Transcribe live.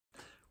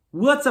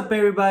What's up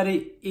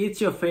everybody,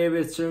 it's your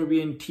favorite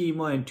Serbian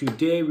Timo, and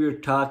today we're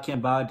talking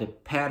about the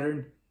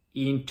pattern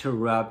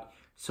interrupt.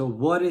 So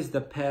what is the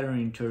pattern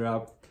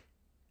interrupt?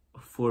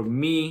 For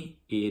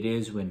me, it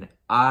is when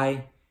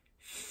I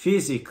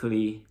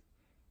physically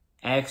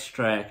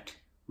extract,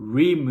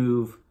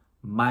 remove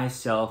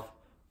myself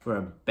from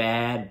a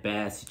bad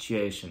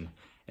situation.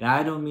 And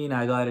I don't mean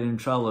I got in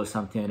trouble or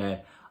something like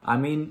that. I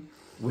mean,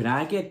 when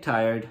I get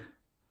tired,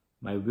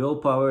 my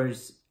willpower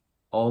is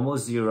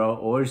almost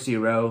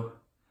zero,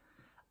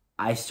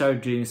 I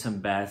start doing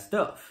some bad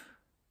stuff.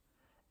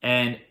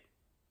 And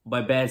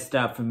by bad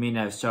stuff, I mean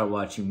I start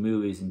watching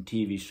movies and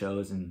TV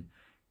shows and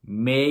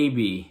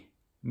maybe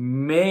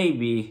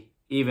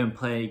even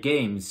play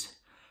games.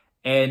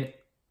 And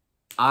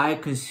I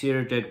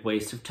consider that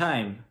waste of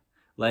time.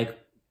 Like,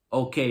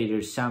 okay,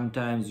 there's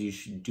sometimes you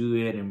should do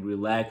it and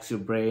relax your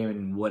brain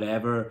and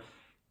whatever.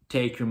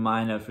 Take your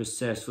mind off a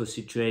stressful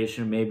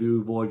situation, maybe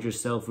reward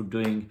yourself for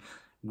doing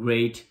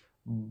great.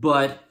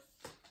 But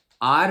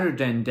other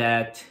than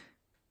that,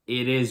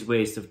 it is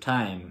waste of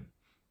time.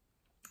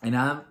 And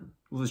I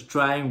was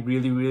trying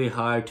really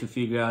hard to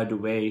figure out a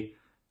way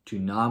to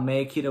not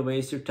make it a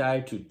waste of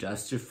time, to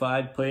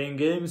justify playing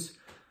games.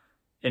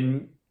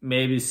 And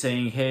maybe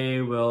saying,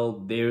 hey, well,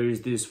 there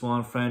is this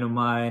one friend of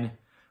mine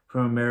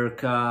from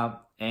America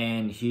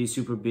and he's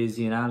super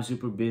busy and I'm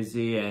super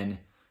busy, and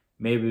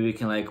maybe we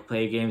can like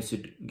play games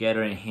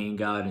together and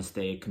hang out and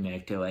stay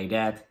connected like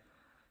that.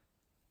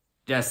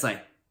 That's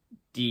like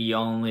the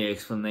only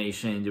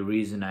explanation, the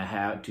reason I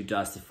have to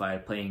justify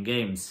playing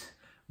games.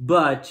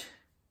 But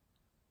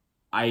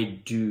I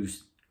do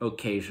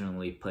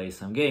occasionally play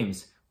some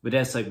games, but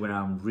that's like when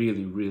I'm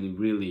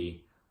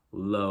really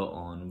low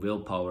on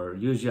willpower.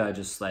 Usually I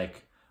just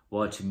like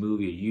watch a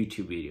movie or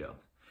YouTube video.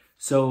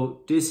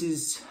 So this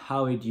is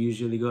how it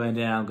usually goes, and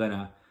then I'm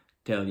gonna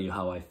tell you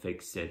how I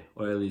fixed it,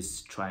 or at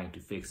least trying to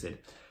fix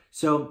it.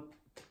 So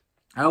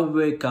I'll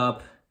wake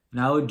up and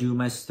I would do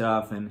my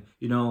stuff, and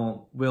you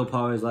know,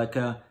 willpower is like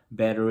a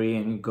battery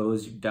and it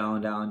goes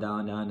down.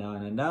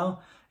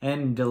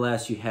 And the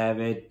less you have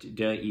it,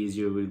 the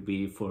easier it will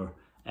be for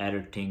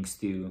other things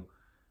to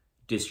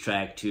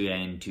distract you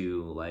and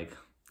to like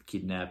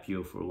kidnap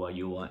you for what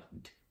you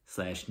want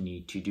 /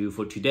 need to do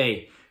for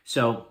today.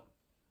 So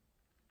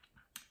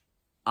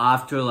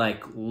after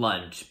like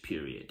lunch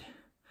period,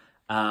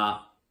 I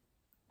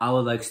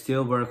would like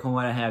still work on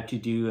what I have to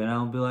do, and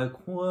I'll be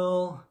like,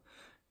 well,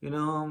 you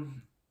know,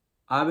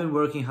 I've been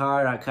working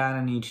hard, I kind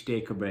of need to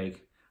take a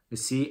break. You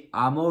see,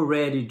 I'm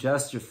already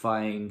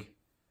justifying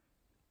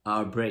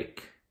our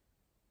break.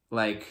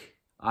 Like,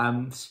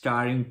 I'm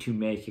starting to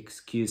make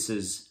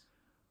excuses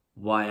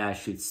why I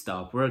should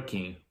stop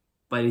working,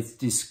 but it's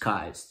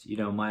disguised. You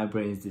know, my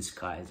brain is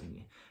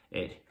disguising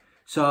it.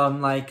 So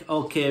I'm like,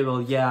 okay,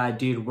 well, yeah, I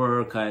did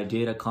work, I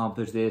did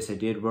accomplish this, I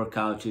did work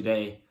out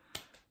today.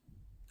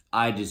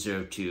 I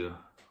deserve to,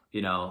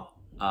 you know,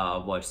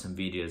 watch some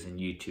videos on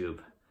YouTube.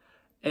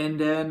 And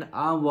then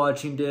I'm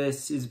watching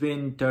this, it's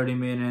been 30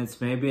 minutes,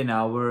 maybe an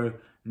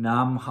hour,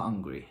 now I'm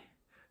hungry.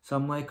 So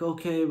I'm like,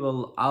 okay,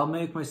 well, I'll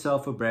make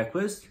myself a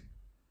breakfast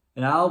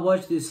and I'll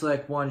watch this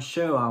like one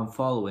show I'm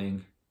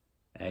following.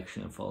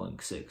 Actually, I'm following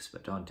 6,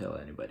 but don't tell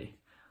anybody.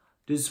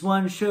 This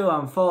one show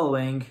I'm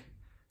following,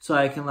 so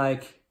I can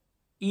like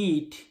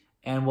eat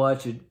and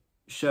watch a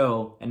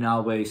show and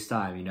not waste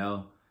time, you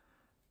know?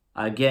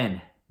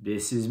 Again,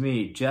 this is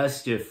me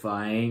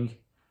justifying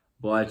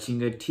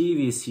watching a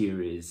TV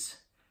series,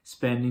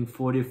 spending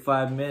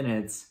 45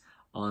 minutes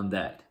on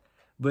that.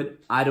 But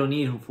I don't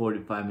need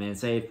 45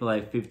 minutes, I feel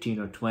like 15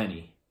 or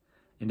 20.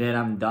 And then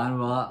I'm done.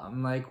 Well,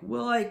 I'm like,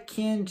 well, I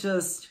can't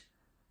just,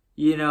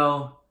 you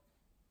know,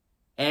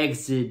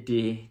 exit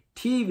the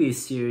TV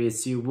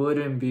series. It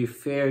wouldn't be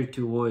fair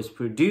towards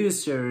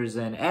producers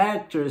and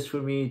actors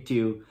for me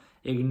to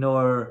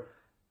ignore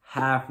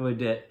half of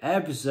the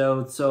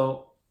episode.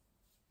 So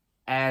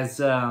as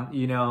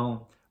you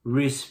know,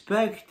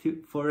 respect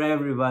for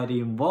everybody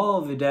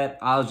involved with that,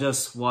 I'll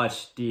just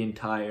watch the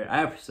entire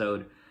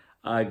episode.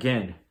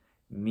 Again,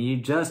 me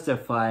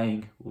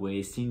justifying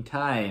wasting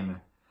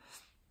time.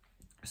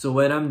 So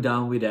when I'm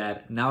done with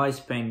that, now I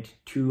spent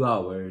 2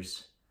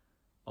 hours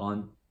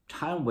on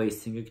time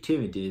wasting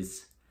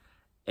activities,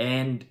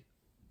 and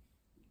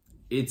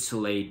it's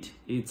late.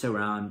 It's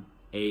around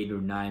 8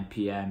 or 9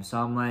 p.m. So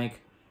I'm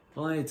like,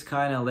 well, it's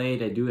kind of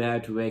late. I do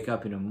have to wake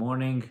up in the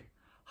morning.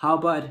 How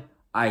about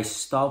I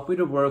stop with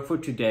the work for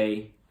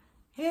today,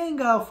 hang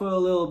out for a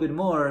little bit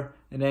more,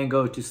 and then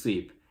go to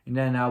sleep. And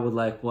then I would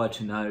like watch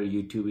another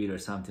YouTube video or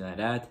something like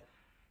that.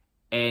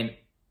 And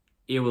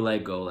it would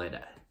like go like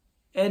that.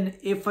 And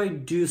if I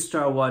do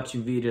start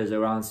watching videos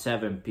around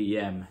 7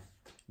 p.m.,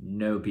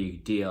 no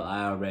big deal.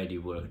 I already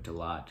worked a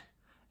lot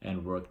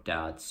and worked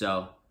out.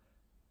 So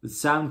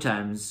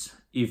sometimes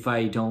if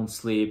I don't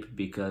sleep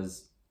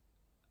because,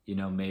 you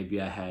know,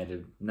 maybe I had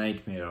a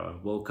nightmare or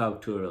woke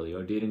up too early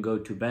or didn't go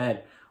to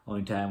bed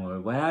on time,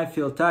 or when I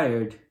feel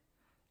tired,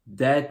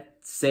 that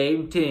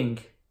same thing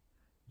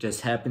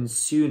just happens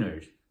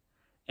sooner.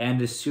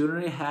 And the sooner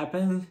it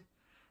happens,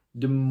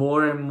 the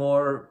more and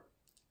more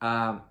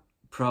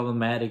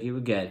problematic it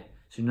would get.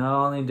 So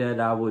not only that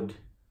I would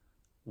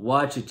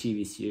watch a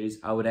TV series,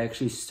 I would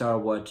actually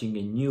start watching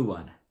a new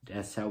one.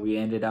 That's how we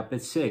ended up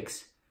at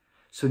 6.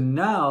 So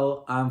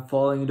now I'm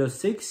following those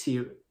 6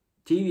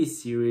 TV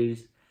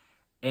series,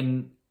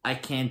 and I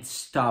can't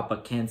stop. I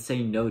can't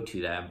say no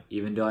to them,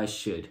 even though I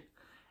should.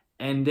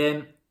 And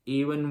then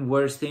even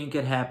worse thing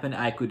could happen.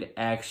 I could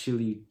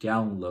actually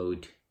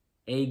download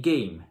a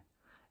game.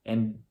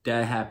 And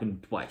that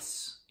happened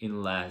twice in the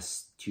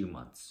last 2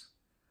 months.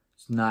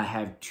 So now I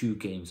have 2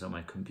 games on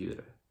my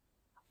computer.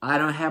 I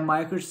don't have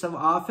Microsoft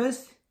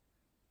Office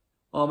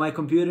on my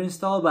computer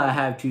installed, but I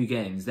have 2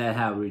 games. That's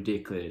how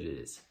ridiculous it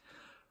is.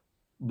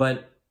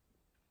 But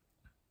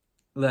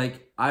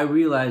like, I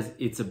realize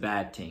it's a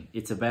bad thing.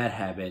 It's a bad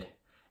habit.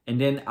 And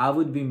then I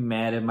would be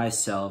mad at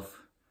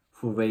myself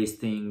for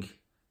wasting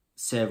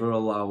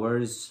several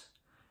hours.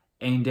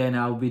 And then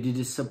I'll be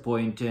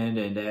disappointed.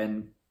 And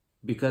then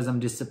because I'm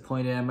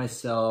disappointed at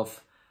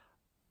myself,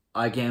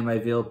 again, my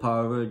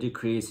willpower will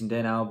decrease. And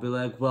then I'll be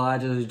like, well, I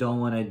just don't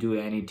want to do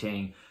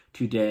anything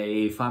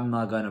today. If I'm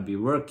not going to be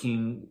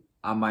working,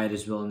 I might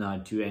as well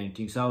not do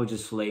anything. So I would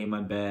just lay in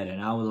my bed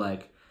and I would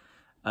like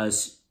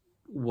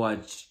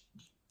watch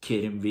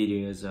kidding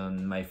videos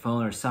on my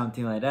phone or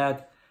something like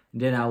that.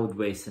 And then I would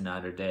waste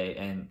another day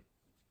and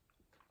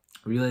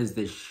realize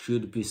there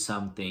should be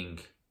something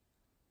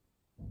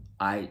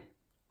I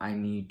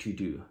need to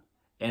do.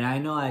 And I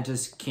know I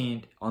just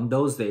can't, on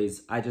those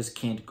days, I just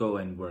can't go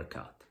and work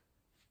out.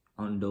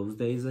 On those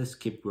days, I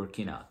skip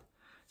working out.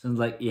 So it's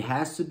like, it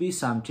has to be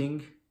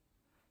something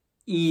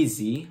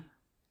easy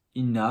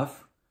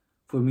enough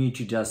for me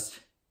to just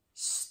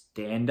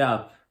stand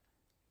up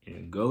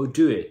and go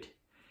do it.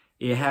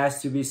 It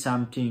has to be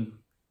something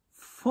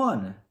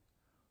fun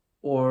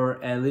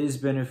or at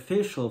least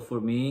beneficial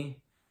for me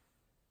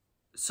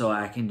so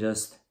I can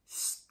just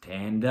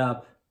stand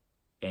up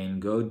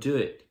and go do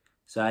it.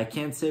 So I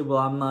can't say, well,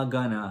 I'm not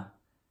gonna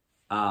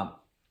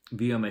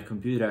be on my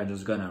computer, I'm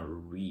just gonna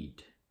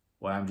read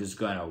or I'm just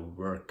gonna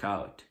work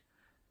out.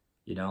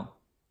 You know,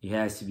 it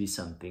has to be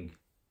something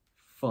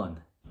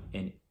fun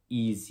and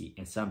easy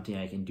and something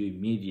I can do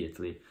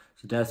immediately.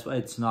 So that's why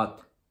it's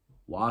not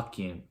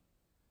walking,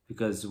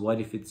 because what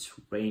if it's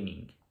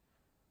raining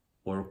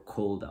or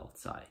cold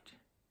outside?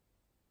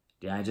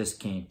 Then I just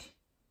can't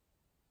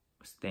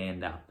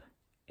stand up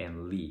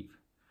and leave.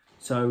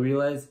 So I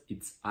realized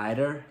it's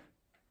either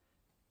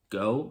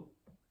go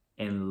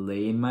and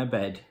lay in my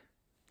bed,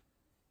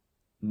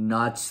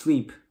 not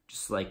sleep,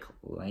 just like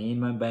lay in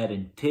my bed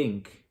and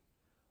think,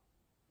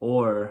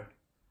 or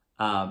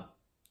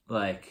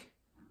like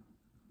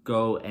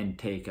go and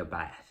take a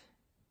bath.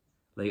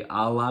 Like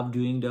I love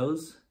doing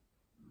those,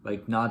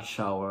 like not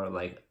shower,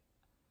 like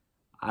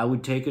I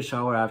would take a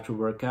shower after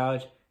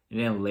workout and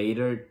then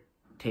later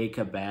take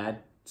a bath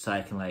so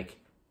I can like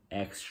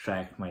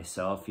extract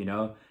myself, you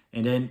know.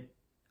 And then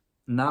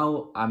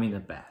now I'm in a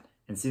bath,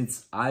 and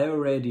since I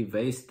already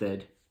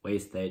wasted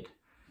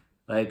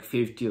like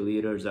 50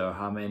 liters or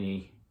how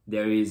many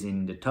there is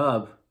in the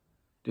tub,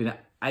 then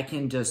I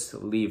can just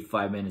leave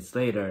 5 minutes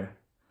later.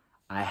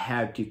 I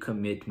have to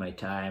commit my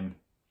time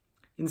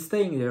in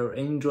staying there,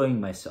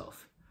 enjoying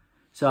myself.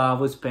 So I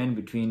would spend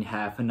between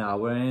half an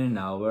hour and an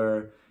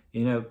hour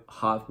in a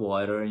hot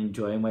water,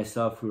 enjoying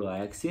myself,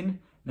 relaxing.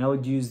 And I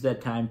would use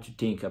that time to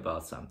think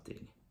about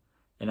something.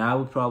 And I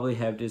would probably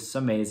have this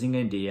amazing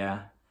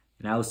idea,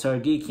 and I would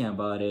start geeking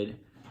about it,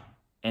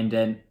 and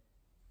then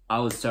I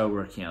would start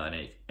working on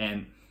it.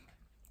 And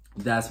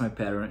that's my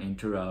pattern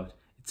interrupt.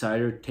 It's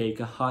either take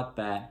a hot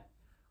bath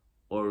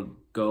or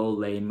go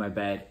lay in my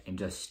bed and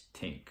just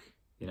think,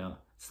 you know.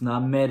 It's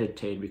not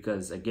meditate,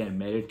 because again,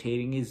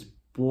 meditating is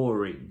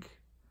boring.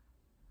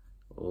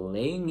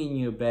 Laying in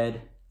your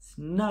bed, it's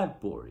not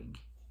boring,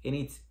 and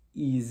it's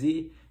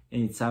easy,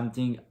 and it's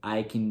something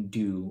I can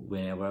do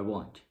whenever I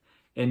want.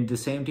 And the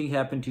same thing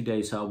happened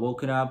today. So I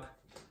woke up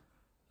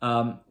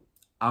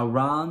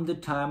around the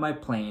time I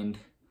planned,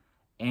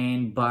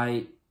 and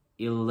by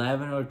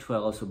 11 or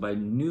 12, so by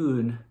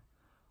noon,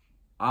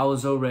 I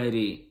was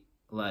already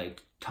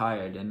like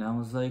tired. And I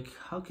was like,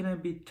 how can I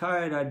be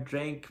tired? I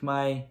drank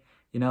my,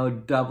 you know,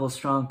 double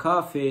strong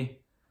coffee,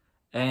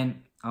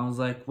 and I was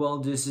like, well,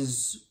 this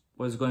is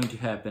what's going to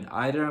happen.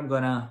 Either I'm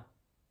gonna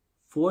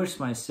force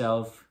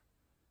myself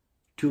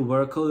to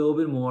work a little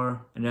bit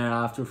more, and then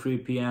after 3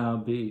 p.m. I'll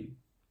be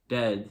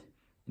dead,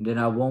 and then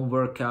I won't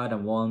work out, I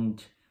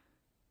won't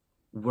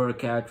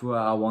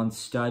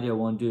study, I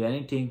won't do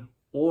anything.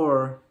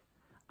 Or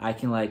I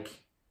can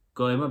like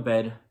go in my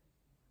bed,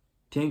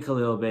 think a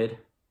little bit,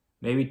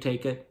 maybe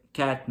take a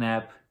cat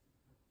nap,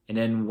 and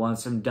then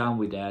once I'm done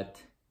with that,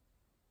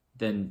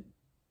 then,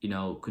 you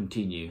know,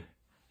 continue.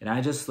 And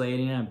I just laid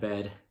in my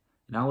bed,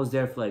 and I was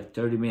there for like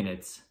 30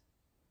 minutes,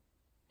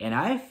 and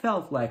I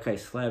felt like I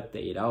slept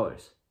 8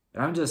 hours.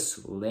 And I'm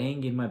just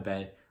laying in my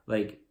bed,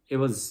 like it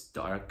was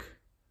dark,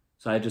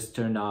 so I just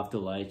turned off the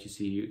light. You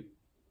see,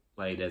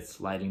 like that's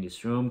lighting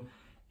this room,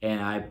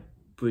 and I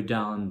put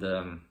down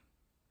the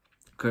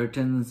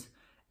curtains,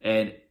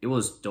 and it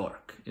was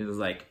dark. It was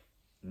like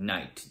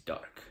night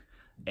dark.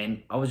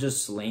 And I was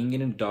just laying in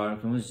the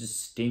dark and was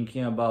just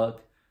thinking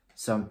about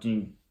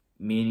something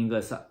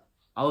meaningless.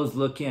 I was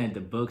looking at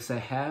the books I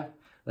have,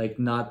 like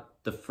not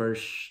the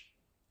first,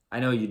 I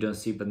know you don't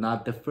see, but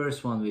not the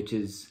first one, which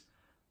is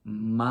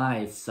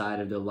my side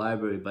of the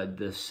library, but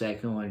the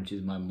second one, which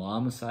is my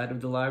mom's side of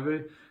the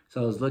library.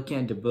 So I was looking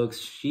at the books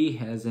she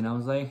has, and I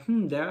was like,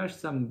 there are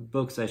some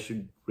books I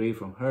should read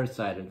from her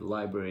side of the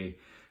library.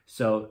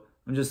 So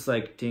I'm just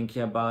like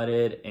thinking about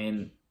it,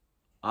 and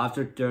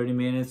after 30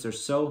 minutes or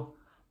so,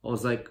 I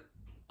was like,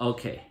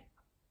 okay,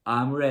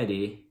 I'm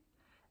ready.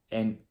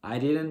 And I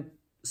didn't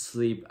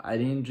sleep, I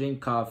didn't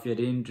drink coffee, I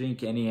didn't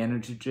drink any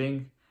energy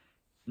drink.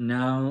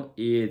 Now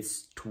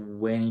it's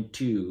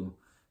 22,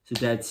 so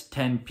that's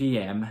 10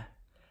 p.m.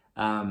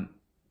 And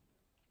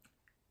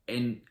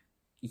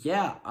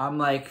yeah, I'm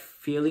like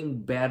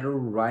feeling better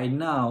right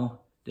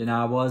now than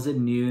I was at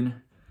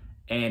noon.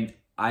 And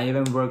I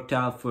even worked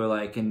out for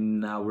like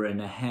an hour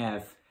and a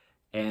half,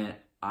 and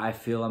I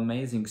feel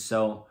amazing.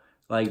 So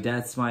like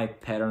that's my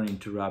pattern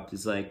interrupt.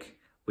 It's like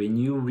when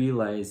you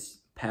realize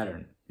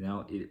pattern, you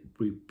know, it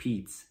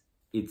repeats.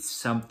 It's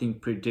something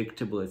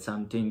predictable. It's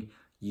something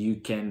you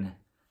can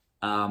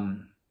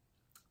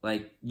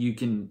like you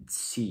can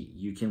see,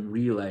 you can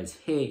realize,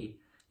 hey,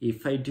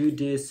 if I do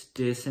this,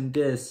 this, and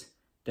this,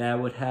 that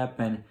would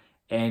happen.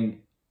 And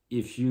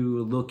if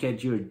you look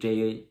at your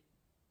daily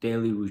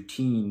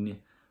routine,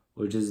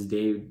 or just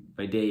day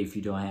by day, if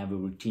you don't have a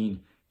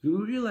routine,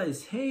 you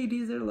realize, hey,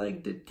 these are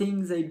like the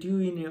things I do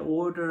in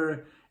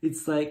order.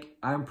 It's like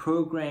I'm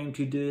programmed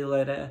to do it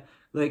like that.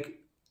 Like,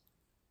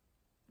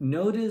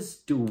 notice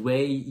the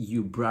way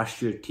you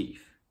brush your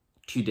teeth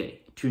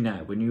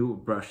tonight, when you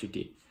brush your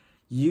teeth.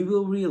 You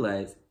will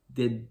realize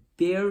that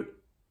there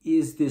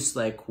is this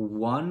like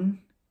one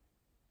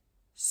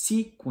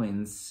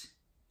sequence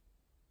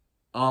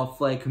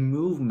of like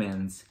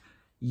movements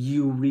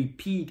you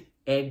repeat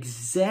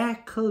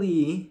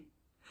exactly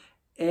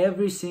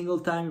every single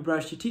time you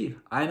brush your teeth.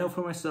 I know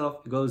for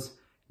myself, it goes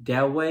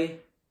that way,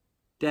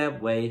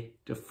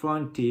 the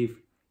front teeth,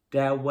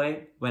 that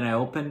way, when I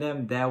open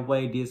them, that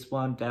way, this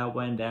one, that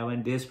one,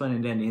 this one,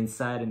 and then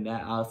inside and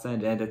then outside,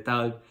 and then the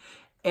third,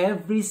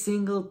 every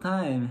single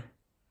time.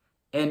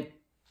 And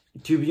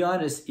to be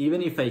honest,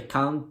 even if I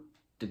count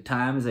the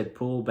times I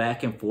pull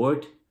back and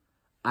forth,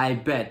 I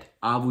bet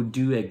I would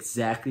do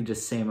exactly the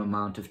same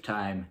amount of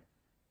time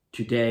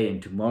today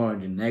and tomorrow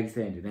and the next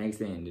day and the next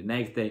day and the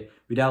next day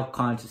without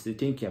consciously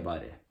thinking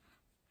about it.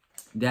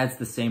 That's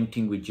the same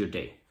thing with your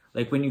day.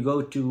 Like when you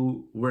go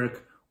to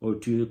work or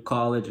to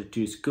college or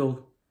to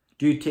school,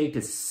 do you take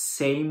the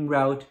same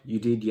route you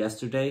did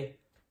yesterday?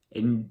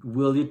 And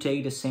will you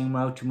take the same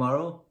route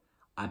tomorrow?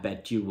 I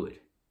bet you would.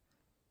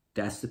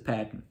 That's the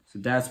pattern. So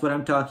that's what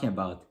I'm talking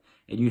about.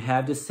 And you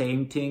have the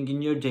same thing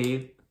in your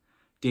day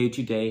to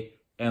day.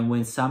 And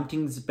when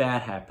something's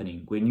bad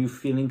happening, when you're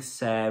feeling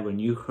sad, when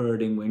you're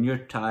hurting, when you're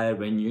tired,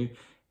 when you're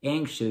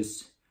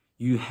anxious,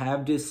 you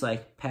have this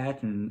like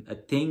pattern, a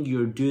thing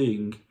you're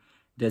doing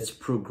that's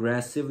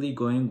progressively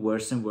going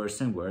worse and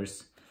worse and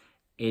worse.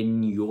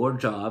 And your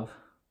job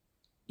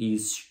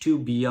is to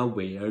be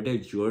aware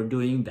that you're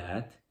doing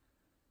that,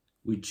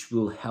 which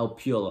will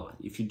help you a lot.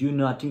 If you do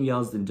nothing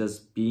else than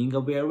just being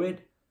aware of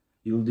it,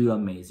 you'll do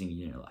amazing in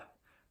your life.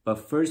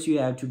 But first you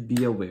have to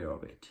be aware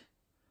of it.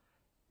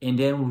 And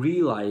then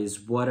realize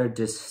what are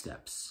the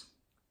steps.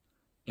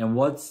 And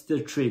what's the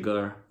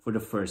trigger for the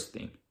first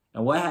thing.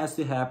 And what has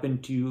to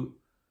happen to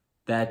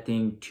that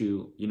thing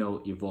to, you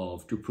know,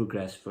 evolve, to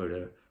progress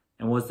further.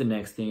 And what's the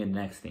next thing and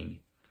next thing.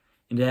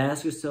 And then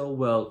ask yourself,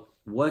 well,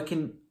 what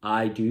can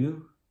I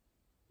do?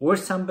 Or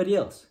somebody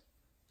else.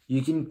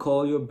 You can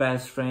call your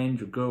best friend,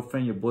 your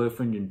girlfriend, your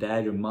boyfriend, your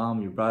dad, your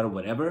mom, your brother,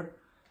 whatever,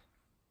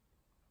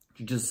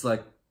 to just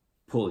like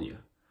pull you.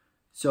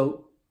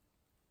 So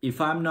if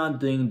I'm not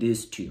doing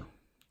this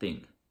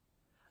thing,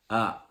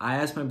 I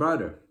asked my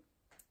brother,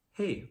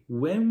 hey,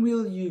 when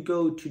will you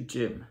go to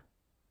gym?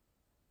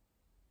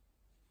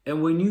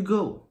 And when you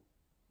go,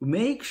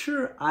 make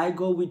sure I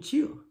go with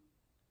you.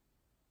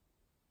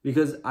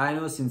 Because I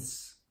know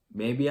since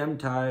maybe I'm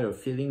tired or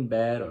feeling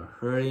bad or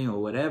hurting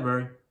or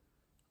whatever,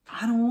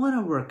 I don't want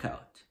to work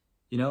out,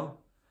 you know?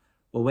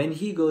 But when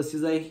he goes,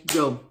 he's like,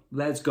 yo,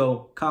 let's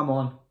go. Come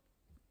on.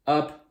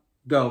 Up,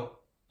 go.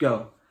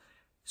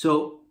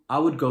 So I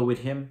would go with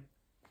him.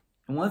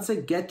 And once I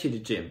get to the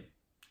gym,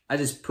 I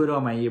just put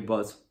on my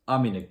earbuds.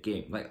 I'm in a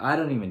game. Like, I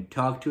don't even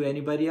talk to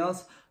anybody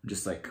else. I'm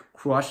just like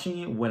crushing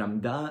it. When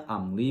I'm done,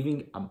 I'm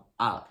leaving. I'm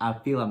out. I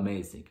feel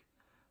amazing.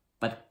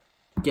 But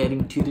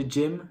getting to the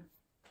gym,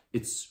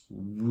 it's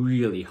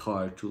really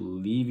hard to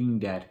leaving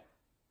that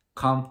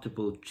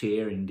comfortable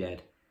chair in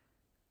that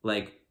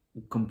like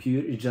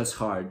computer. It's just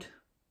hard.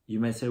 You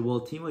might say,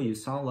 well, Timo, you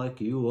sound like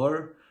you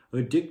are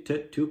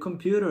addicted to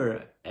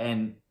computer.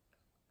 And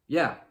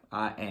yeah,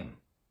 I am.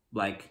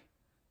 Like,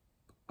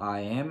 I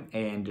am,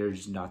 and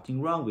there's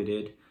nothing wrong with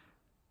it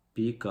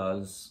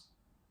because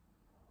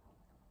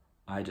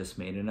I just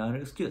made another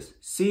excuse.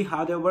 See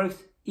how that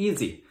works?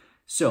 Easy.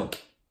 So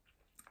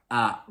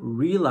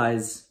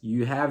realize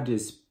you have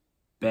this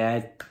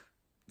bad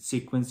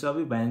sequence of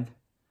event,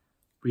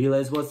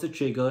 realize what's the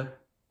trigger.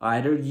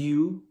 Either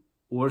you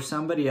or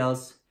somebody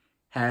else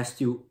has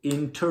to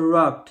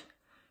interrupt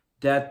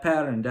that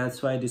pattern.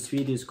 That's why this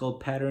video is called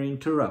Pattern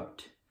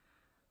Interrupt.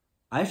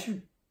 I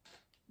should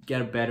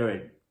get better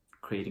at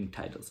creating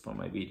titles for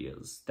my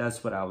videos.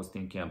 That's what I was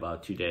thinking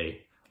about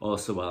today,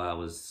 also while I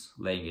was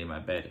laying in my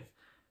bed.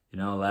 You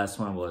know, last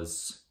one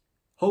was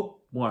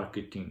Hope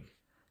Marketing.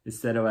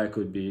 Instead of, I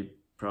could be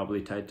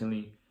probably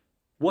titling,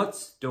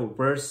 what's the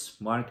worst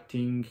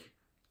marketing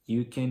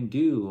you can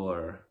do,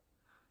 or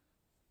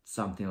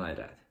something like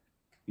that.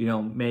 You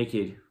know, make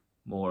it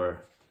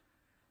more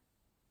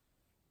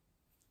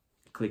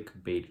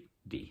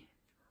clickbaity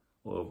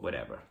or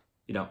whatever.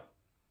 You know,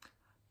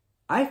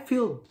 I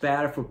feel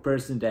bad for a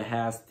person that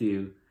has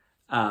to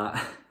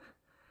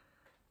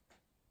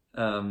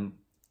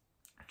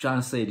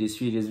translate these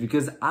videos,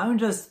 because I'm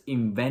just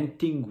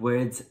inventing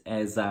words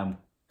as I'm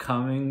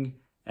coming,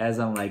 as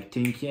I'm like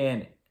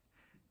thinking.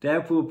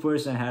 That poor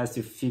person has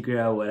to figure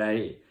out what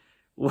I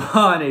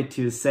wanted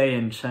to say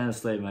and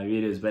translate my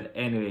videos. But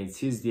anyways,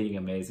 he's doing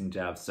an amazing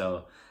job.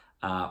 So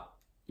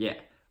yeah,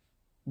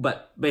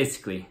 but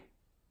basically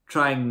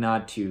trying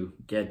not to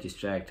get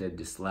distracted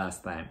this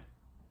last time.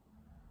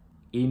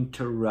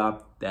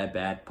 Interrupt that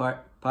bad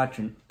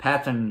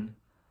pattern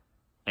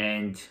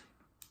and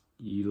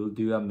you'll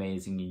do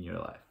amazing in your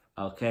life.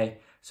 Okay,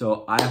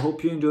 so I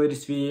hope you enjoyed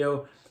this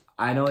video.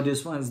 I know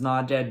this one's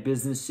not that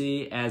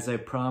businessy. As I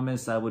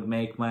promised, I would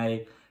make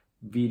my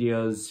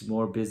videos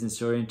more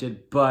business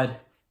oriented,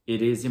 but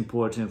it is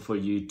important for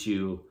you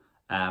to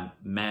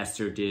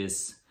master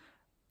this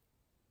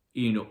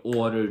in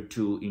order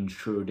to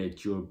ensure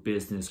that your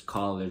business,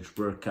 college,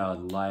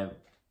 workout, life,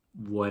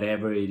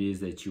 whatever it is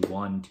that you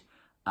want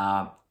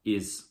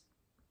is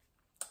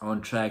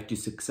on track to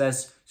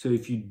success. So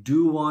if you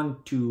do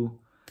want to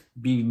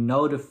be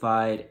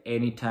notified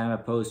anytime I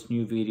post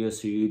new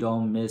videos so you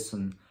don't miss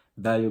some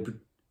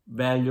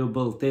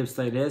valuable tips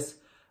like this,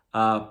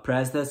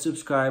 press that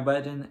subscribe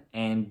button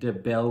and the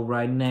bell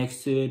right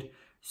next to it,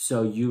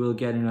 so you will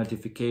get a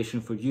notification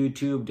for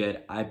YouTube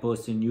that I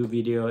post a new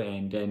video,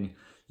 and then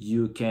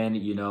you can,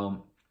 you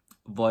know,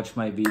 watch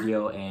my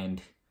video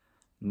and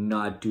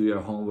not do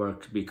your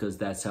homework, because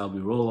that's how we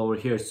roll over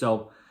here.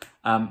 So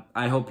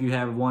I hope you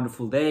have a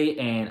wonderful day,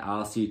 and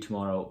I'll see you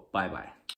tomorrow. Bye bye.